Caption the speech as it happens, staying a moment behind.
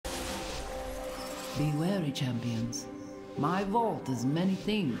Be wary, champions. My vault is many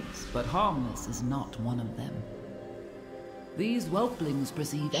things, but harmless is not one of them. These whelplings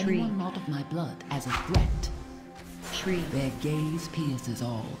perceive anyone not of my blood as a threat. Their gaze pierces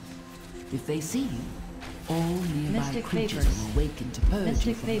all. If they see you, all nearby Mystic creatures vapors. will awaken to purge Mystic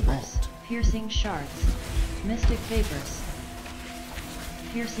you from the vapors. vault. Piercing shards. Mystic vapors.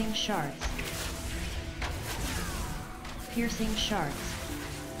 Piercing shards. Piercing shards.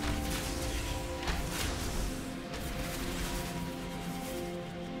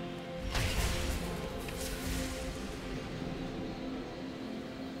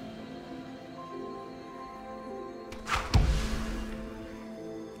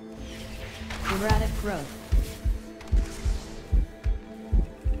 Erratic growth.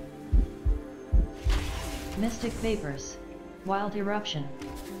 Mystic vapors. Wild eruption.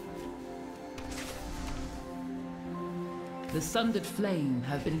 The sundered flame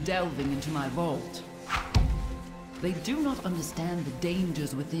have been delving into my vault. They do not understand the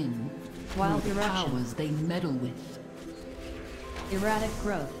dangers within, Wild nor the eruption. powers they meddle with. Erratic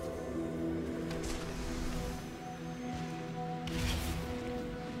growth.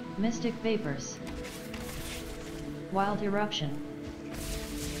 Mystic vapors. Wild eruption.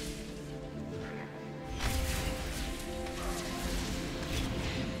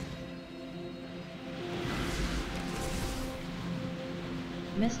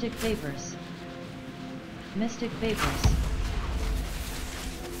 Mystic vapors. Mystic vapors.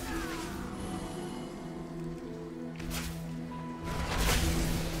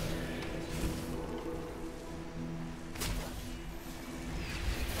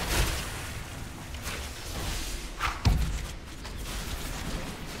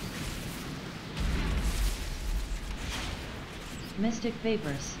 Mystic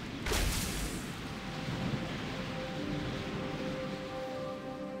vapors.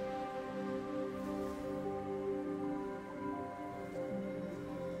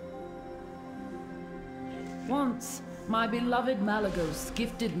 Once, my beloved Malagos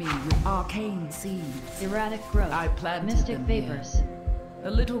gifted me with arcane seeds. Erratic growth. I planted Mystic them vapors. here.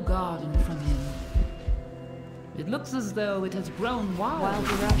 A little garden from him. It looks as though it has grown wild. Wild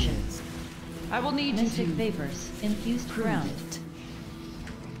over the eruption. years. I will need Mystic you to vapors. Infused prune ground. it.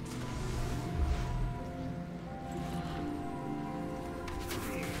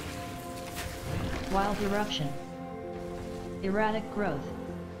 Wild eruption. Erratic growth.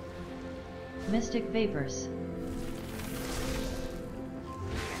 Mystic vapors.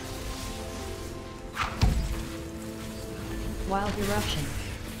 Wild eruption.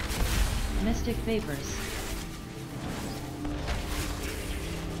 Mystic vapors.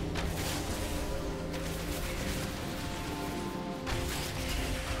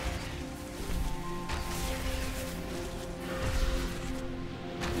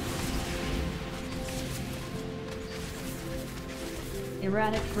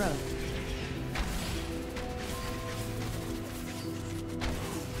 Erratic growth.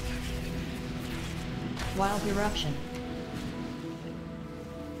 Wild eruption.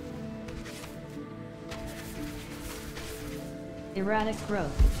 Erratic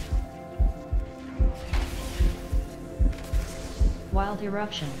growth. Wild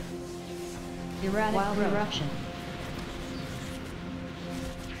eruption. Erratic wild growth. Eruption.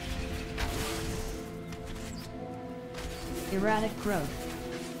 Erratic growth.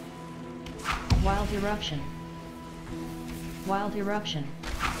 Wild eruption. Wild eruption.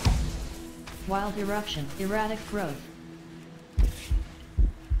 Wild eruption. Erratic growth.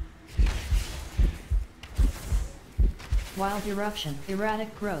 Wild eruption.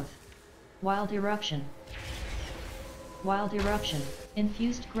 Erratic growth. Wild eruption. Wild eruption.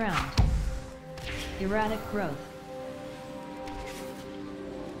 Infused ground. Erratic growth.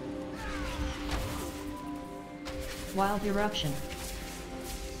 Wild eruption.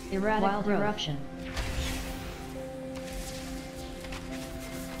 Erratic wild growth. Eruption.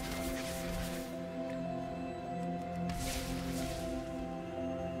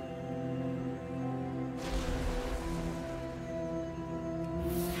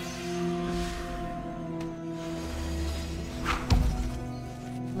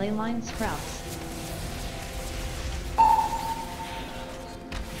 Leyline sprouts.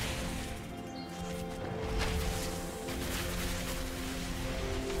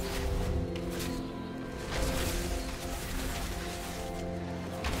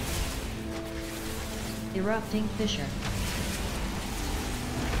 Erupting fissure.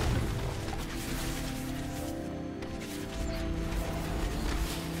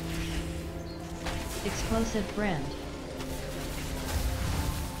 Explosive brand.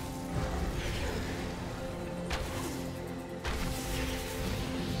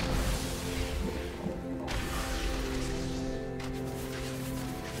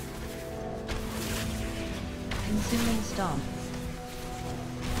 Consuming Stomp.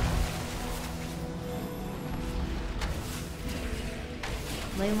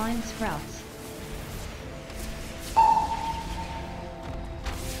 Leyline Sprouts.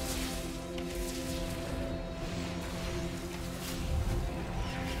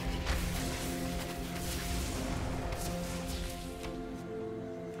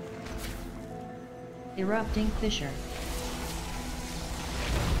 Erupting Fissure.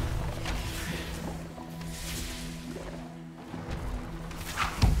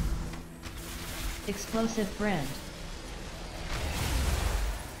 Explosive Brand.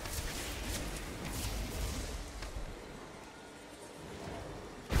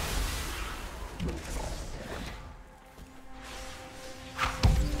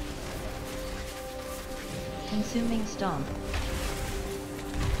 Consuming Stomp.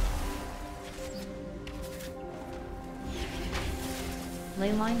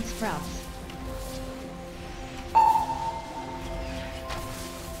 Leyline Sprouts.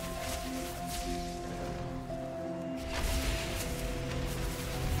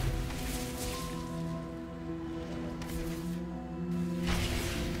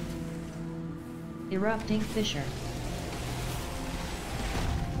 Erupting Fissure.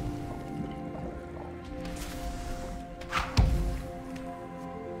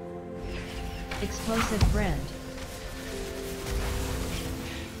 Explosive Brand.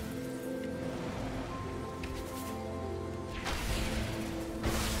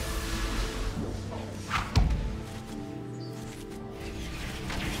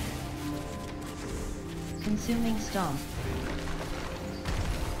 Consuming Stomp.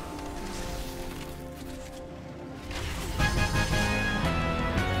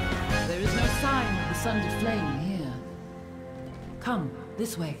 There is no sign of the sundered flame here. Come,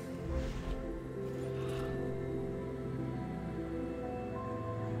 this way.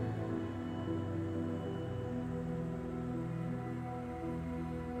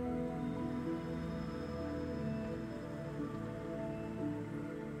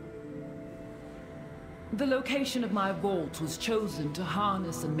 The location of my vault was chosen to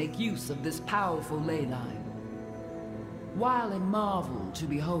harness and make use of this powerful ley line. While a marvel to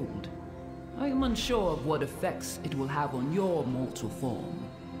behold, I am unsure of what effects it will have on your mortal form.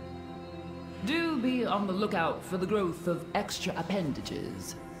 Do be on the lookout for the growth of extra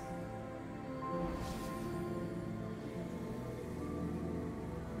appendages.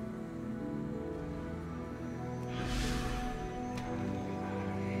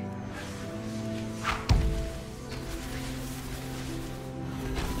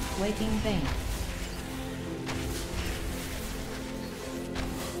 Waking Vein.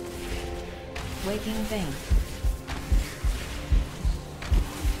 Waking Vein.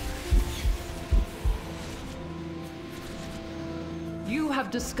 You have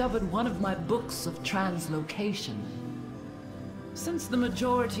discovered one of my books of translocation. Since the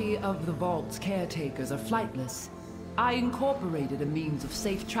majority of the vault's caretakers are flightless, I incorporated a means of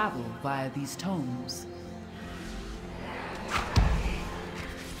safe travel via these tomes.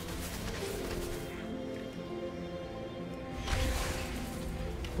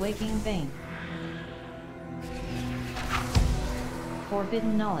 Waking Vein.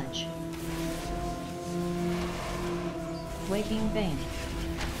 Forbidden Knowledge. Waking Vein.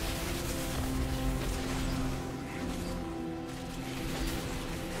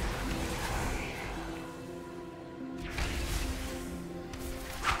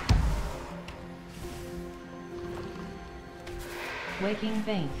 Waking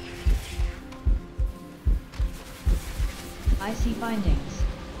Vein. Icy Bindings.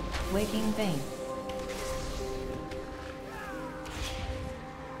 Waking Vein.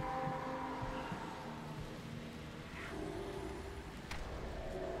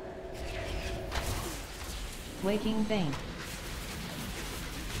 Waking Vein.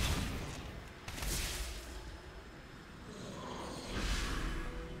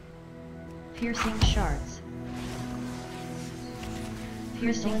 Piercing Shards.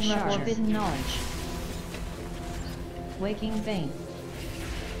 Piercing Shards. Forbidden Knowledge. Waking Vein.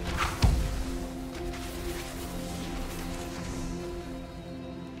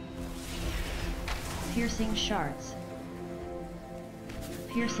 Piercing Shards.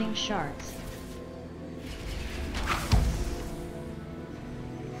 Piercing Shards.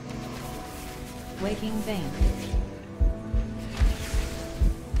 Waking Vein.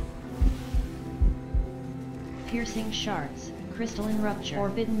 Piercing Shards. Crystalline Rupture.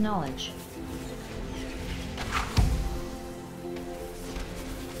 Forbidden Knowledge.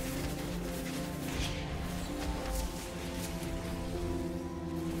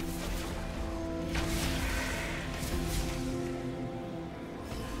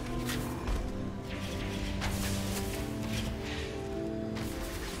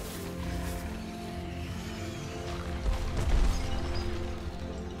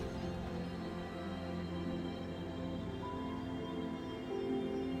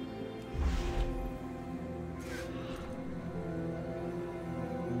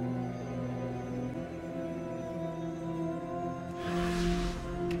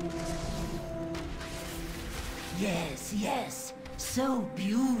 Yes, yes. So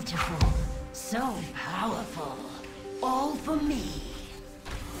beautiful. So powerful. All for me.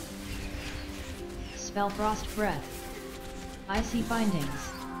 Spellfrost Breath. Icy Bindings.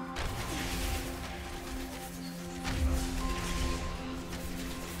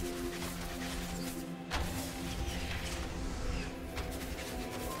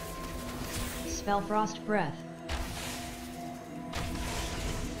 Spellfrost Breath.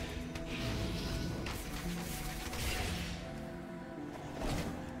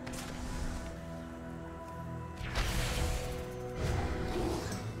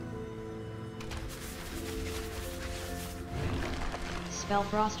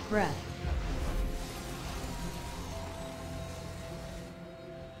 Spellfrost Breath.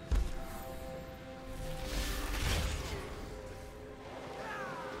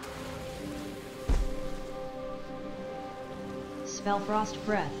 Spellfrost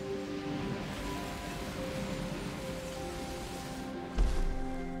Breath.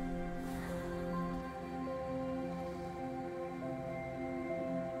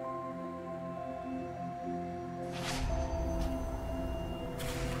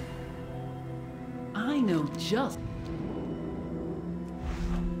 I know just...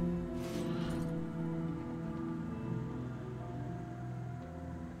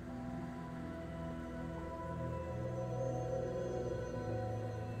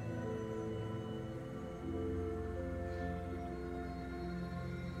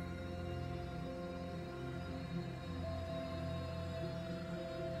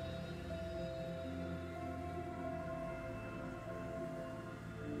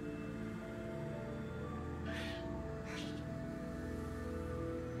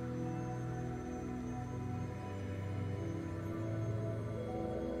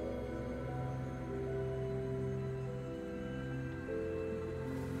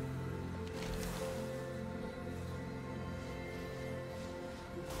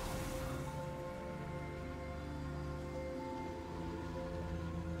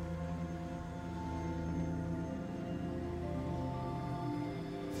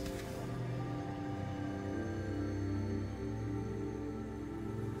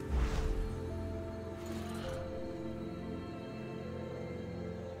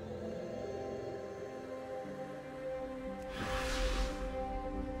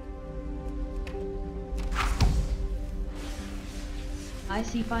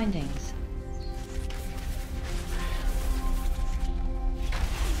 Icy Bindings.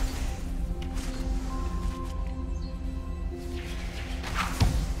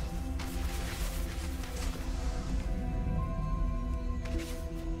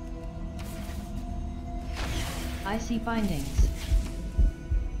 Icy Bindings.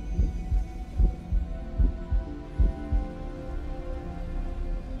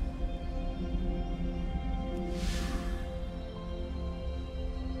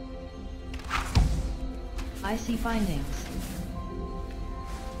 Icy Bindings.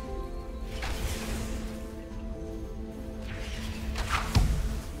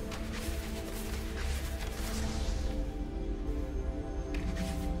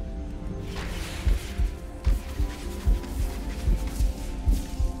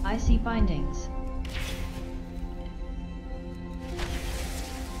 Icy Bindings.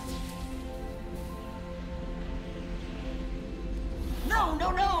 No,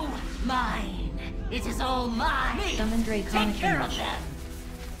 no, no! Mine! It is all mine! Summon Draconic Take care Image. of them!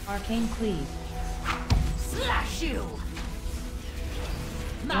 Arcane Cleave. Slash you!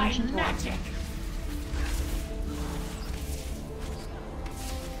 My Ancient magic!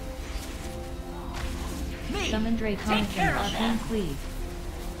 Me! Summon Draconic Take care Image. of Arcane them! Cleave.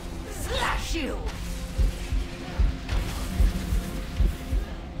 Slash you!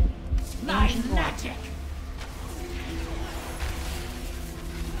 My Ancient magic!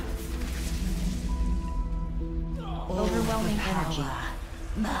 Overwhelming energy.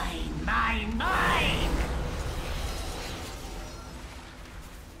 Mine, mine, mine!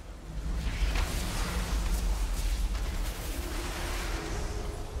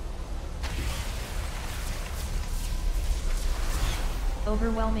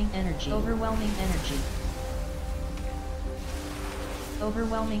 Overwhelming energy. Overwhelming energy.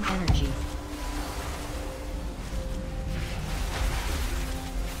 Overwhelming energy.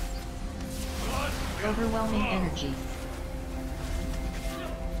 Overwhelming energy.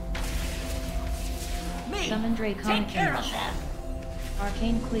 Me! Summon Draconic Take care Image. of them!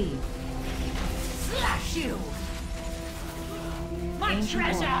 Arcane Cleave. Slash you! My Ancient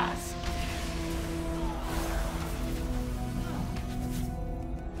treasures!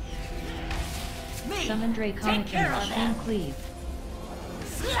 Me! Summon Draconic Take care Image. of Arcane them! Cleave.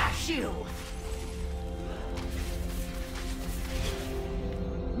 Slash you!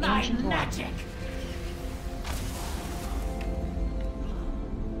 Ancient magic.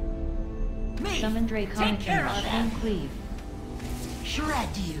 Me. Summon Draconic Take care of Arcane them. Cleave.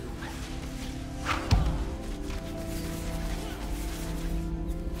 Shred you.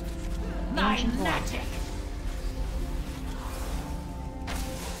 My Ancient War. magic.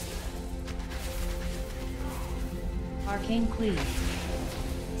 Arcane Cleave.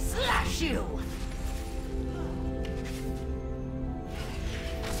 Slash you.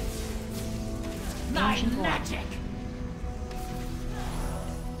 My Ancient War. magic.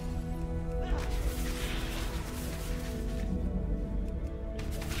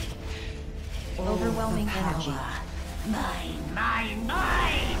 Overwhelming energy. Mine, mine,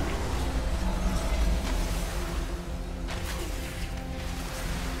 mine!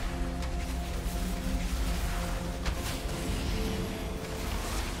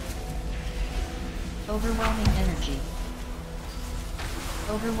 Overwhelming energy.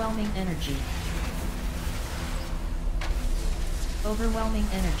 Overwhelming energy. Overwhelming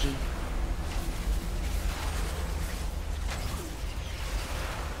energy.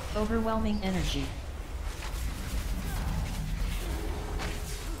 Overwhelming energy.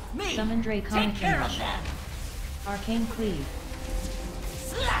 Me! Summon Draconic Take care Image. of them! Arcane Cleave.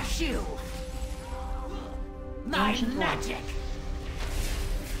 Slash you! My Ancient War. magic!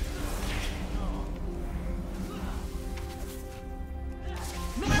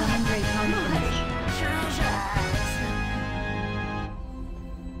 Summon Draconic Image. Treasures!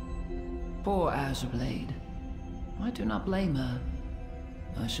 Poor Azureblade. I do not blame her.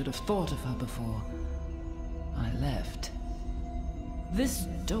 I should have thought of her before I left. This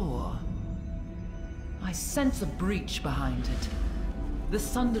door... I sense a breach behind it. The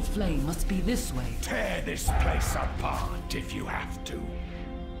sundered flame must be this way. Tear this place apart if you have to.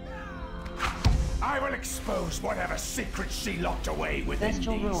 I will expose whatever secrets she locked away within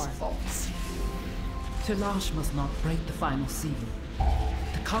Bestial these roar. vaults. Telash must not break the final seal.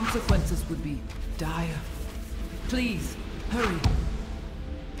 The consequences would be dire. Please, hurry.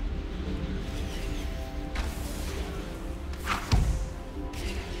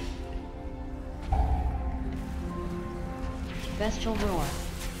 Bestial Roar.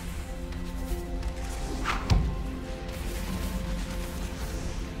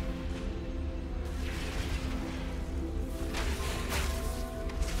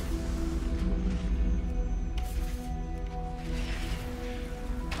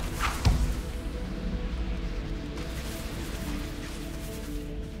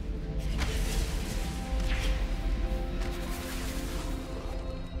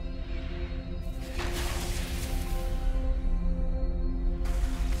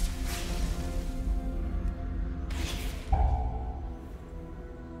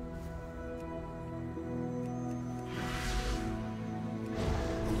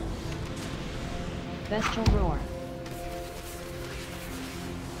 Bestial Roar.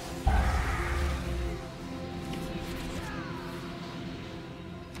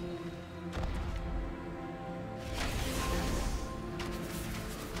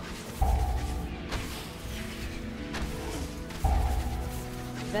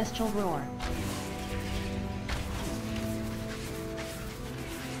 Bestial Roar.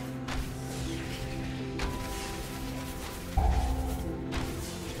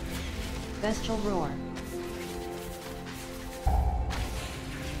 Bestial Roar.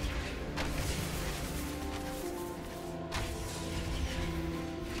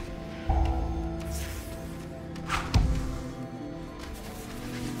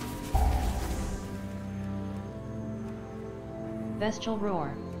 Bestial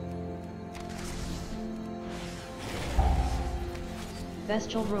Roar.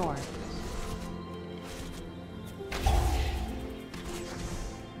 Bestial Roar.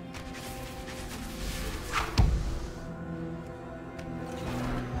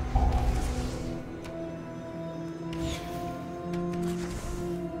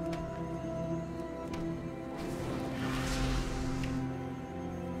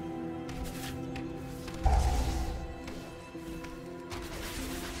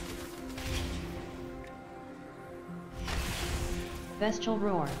 Bestial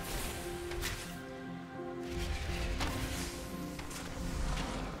Roar.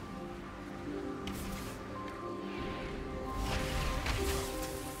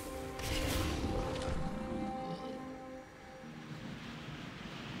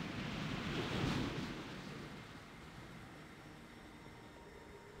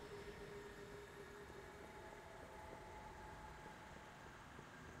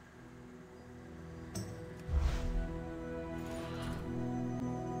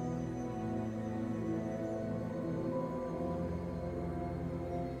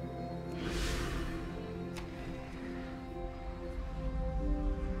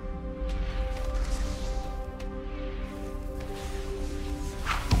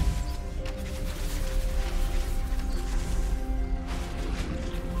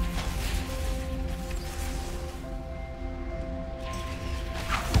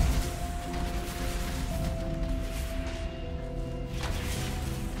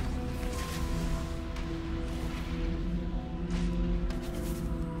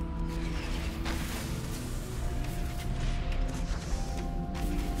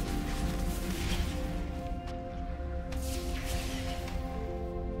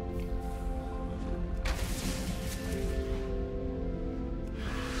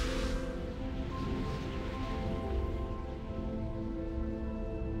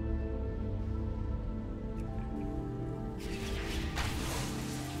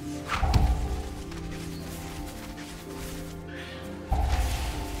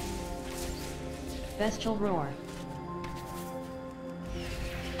 Bestial roar.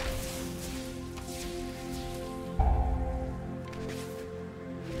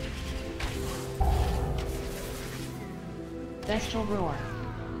 Bestial roar.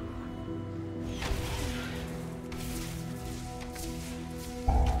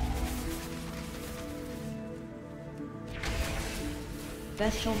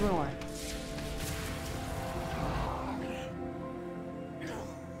 Bestial roar.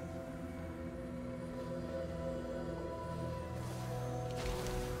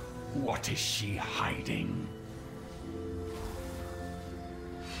 What is she hiding?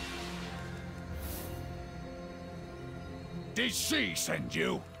 Did she send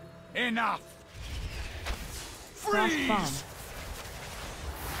you? Enough! Frost bomb. Freeze!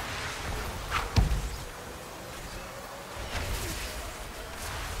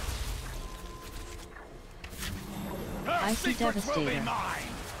 Her Icy secrets will be Devastator. mine!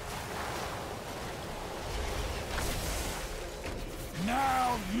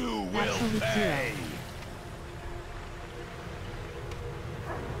 Now you will Absolute pay! zero.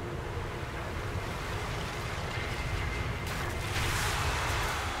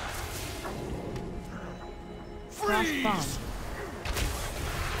 Frost Freeze! bomb.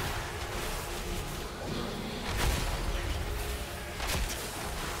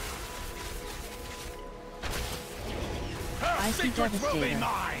 Her Icy secrets will be Devastator.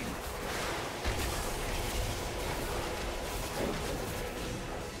 mine!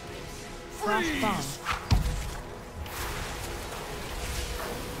 Frost bomb. Freeze!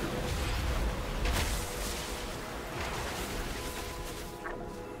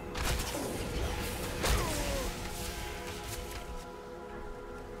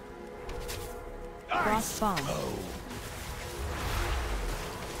 Frost bomb.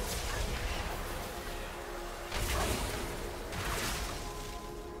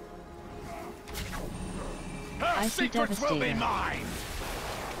 Her Icy secrets will be Devastator. mine!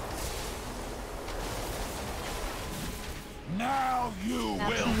 Now you will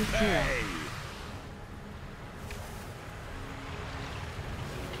Absolute zero. pay!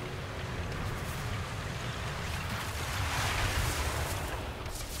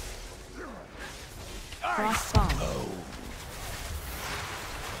 Frost bomb.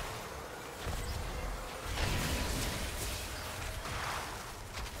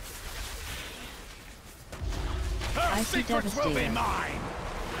 Her Icy secrets will be Devastator. mine!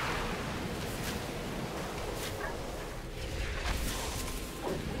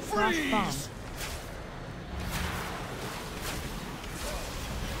 Frost bomb. Freeze!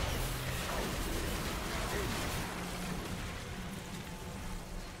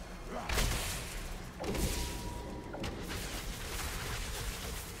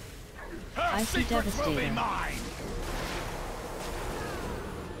 Her Icy secrets will be Devastator. mine!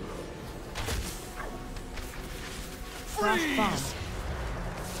 Frost bomb. Freeze!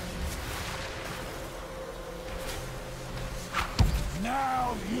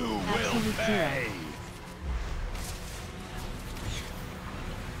 Now you will Absolute pay!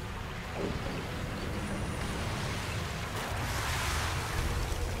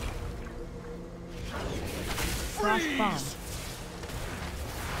 Frost bomb. Freeze!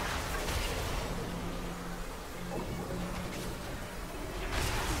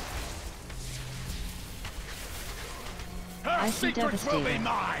 Her Icy secrets will be Devastator.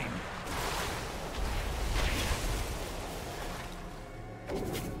 mine!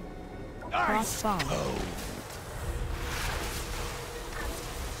 Frost bomb.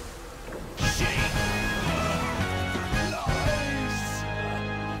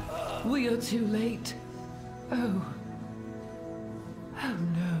 We are too late. Oh. Oh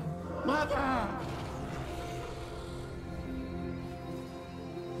no. Mother!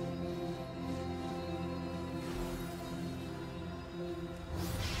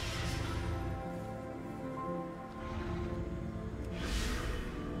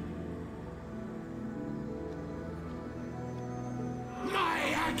 My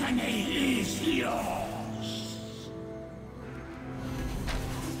agony is yours!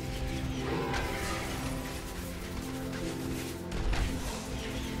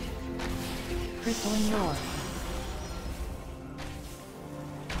 Crystalline roar.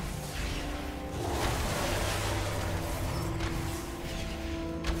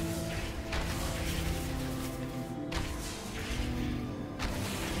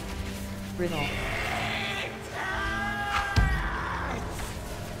 Riddle.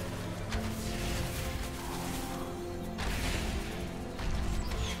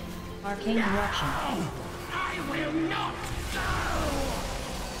 Arcane Eruption. I will not go!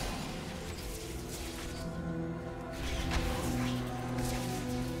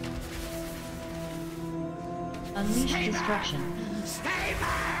 Unleash destruction. Stay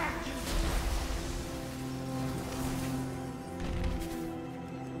back!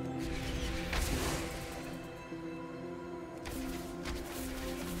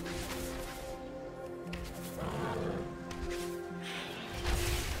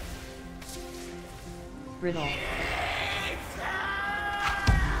 Riddle.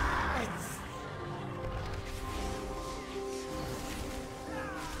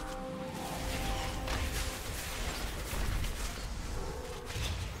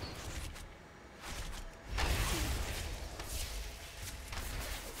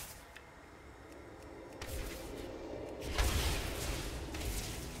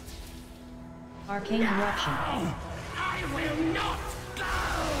 Arcane eruption. I will not go!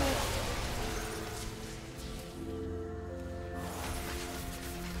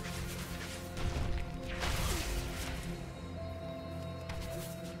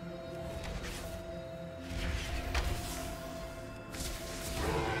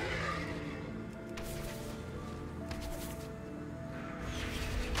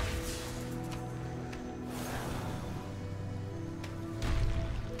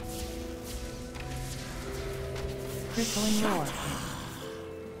 Crippling roar.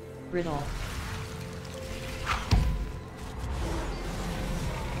 Riddle.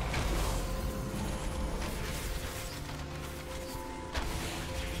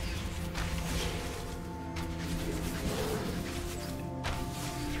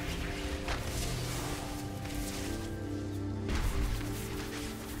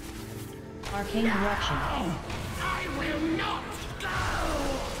 Arcane eruption. I will not go!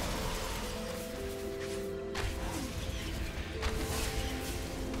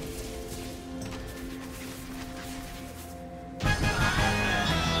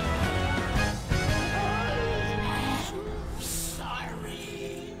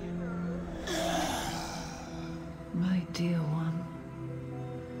 Dear one.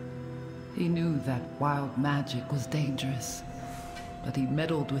 He knew that wild magic was dangerous, but he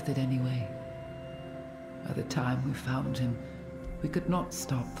meddled with it anyway. By the time we found him, we could not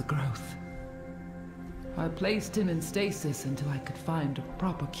stop the growth. I placed him in stasis until I could find a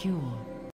proper cure.